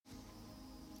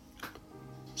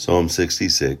Psalm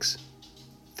 66,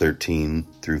 13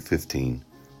 through 15.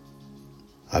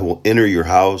 I will enter your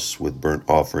house with burnt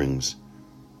offerings.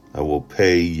 I will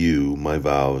pay you my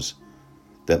vows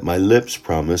that my lips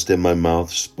promised and my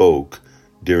mouth spoke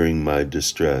during my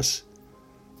distress.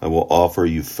 I will offer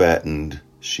you fattened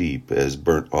sheep as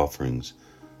burnt offerings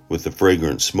with the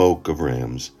fragrant smoke of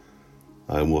rams.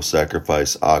 I will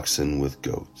sacrifice oxen with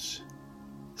goats.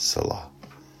 Selah.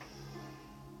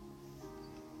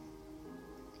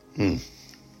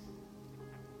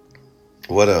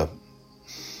 What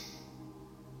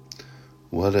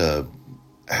a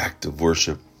act of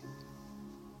worship.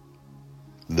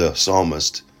 The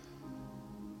psalmist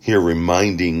here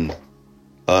reminding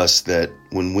us that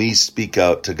when we speak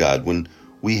out to God, when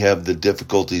we have the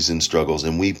difficulties and struggles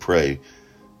and we pray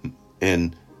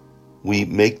and we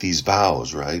make these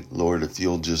vows, right? Lord, if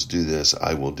you'll just do this,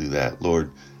 I will do that.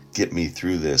 Lord, get me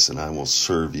through this and I will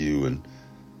serve you. And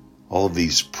all of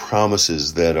these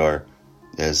promises that are,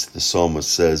 as the psalmist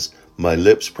says, my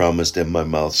lips promised and my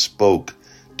mouth spoke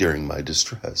during my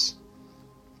distress.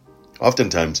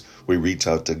 Oftentimes we reach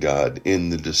out to God in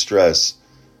the distress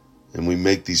and we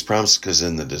make these promises because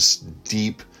in the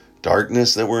deep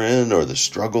darkness that we're in or the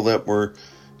struggle that we're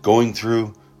going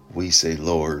through, we say,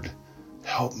 Lord,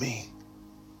 help me.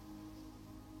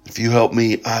 If you help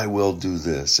me, I will do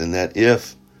this. And that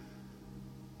if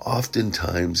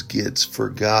oftentimes gets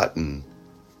forgotten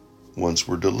once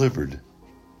we're delivered,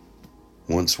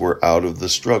 once we're out of the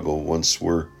struggle, once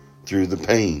we're through the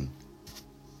pain.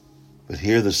 But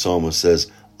here the psalmist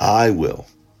says, I will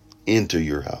enter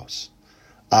your house.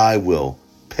 I will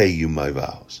pay you my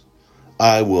vows.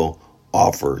 I will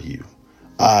offer you.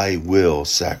 I will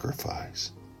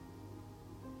sacrifice.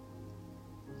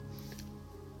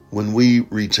 When we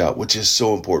reach out, which is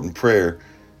so important, prayer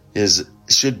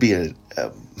should be a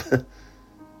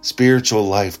spiritual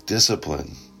life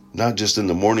discipline, not just in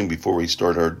the morning before we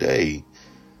start our day,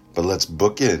 but let's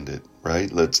bookend it,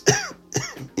 right? Let's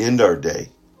end our day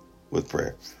with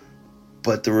prayer.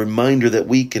 But the reminder that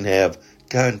we can have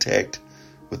contact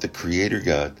with the Creator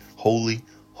God, holy,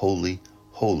 holy,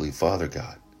 holy Father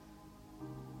God,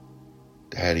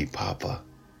 Daddy, Papa,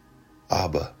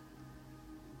 Abba,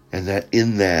 and that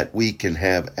in that we can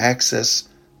have access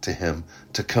to Him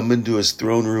to come into His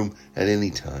throne room at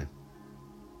any time.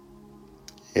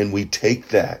 And we take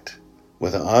that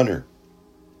with honor,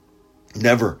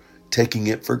 never taking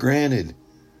it for granted,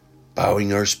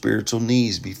 bowing our spiritual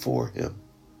knees before Him,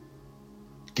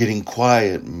 getting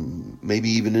quiet, maybe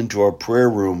even into our prayer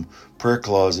room, prayer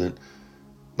closet,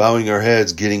 bowing our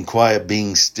heads, getting quiet,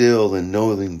 being still and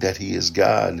knowing that He is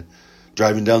God,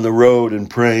 driving down the road and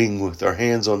praying with our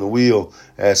hands on the wheel,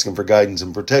 asking for guidance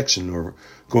and protection, or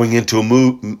going into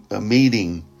a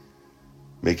meeting,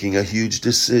 making a huge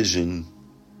decision,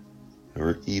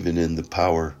 or even in the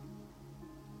power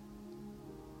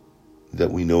that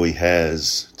we know He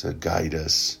has to guide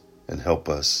us and help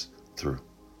us through.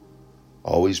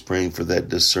 Always praying for that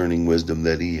discerning wisdom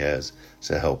that He has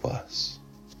to help us.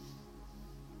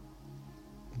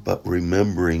 But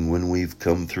remembering when we've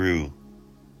come through,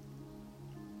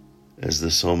 as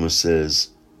the psalmist says,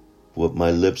 what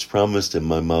my lips promised and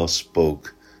my mouth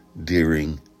spoke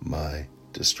during my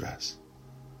distress.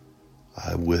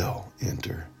 I will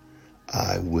enter.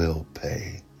 I will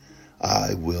pay.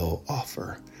 I will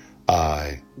offer.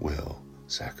 I will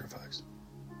sacrifice.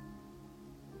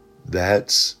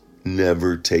 That's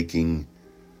never taking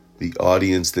the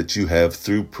audience that you have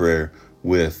through prayer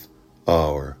with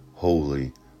our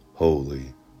holy,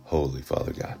 holy, holy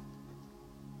Father God.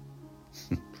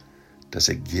 Does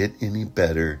it get any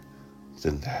better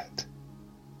than that?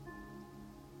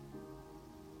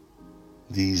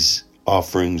 These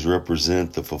offerings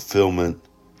represent the fulfillment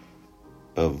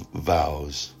of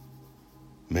vows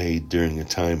made during a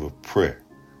time of prayer.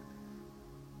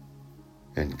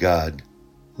 And God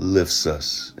lifts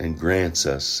us and grants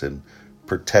us and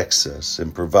protects us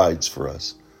and provides for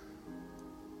us.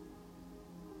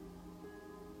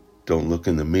 Don't look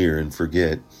in the mirror and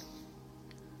forget,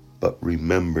 but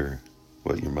remember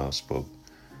what your mouth spoke.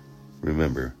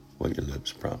 Remember what your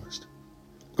lips promised.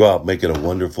 Go out, make it a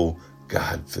wonderful,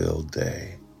 God-filled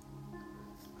day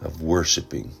of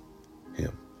worshiping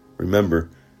Him.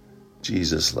 Remember,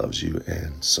 Jesus loves you,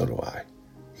 and so do I.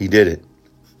 He did it.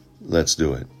 Let's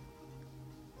do it.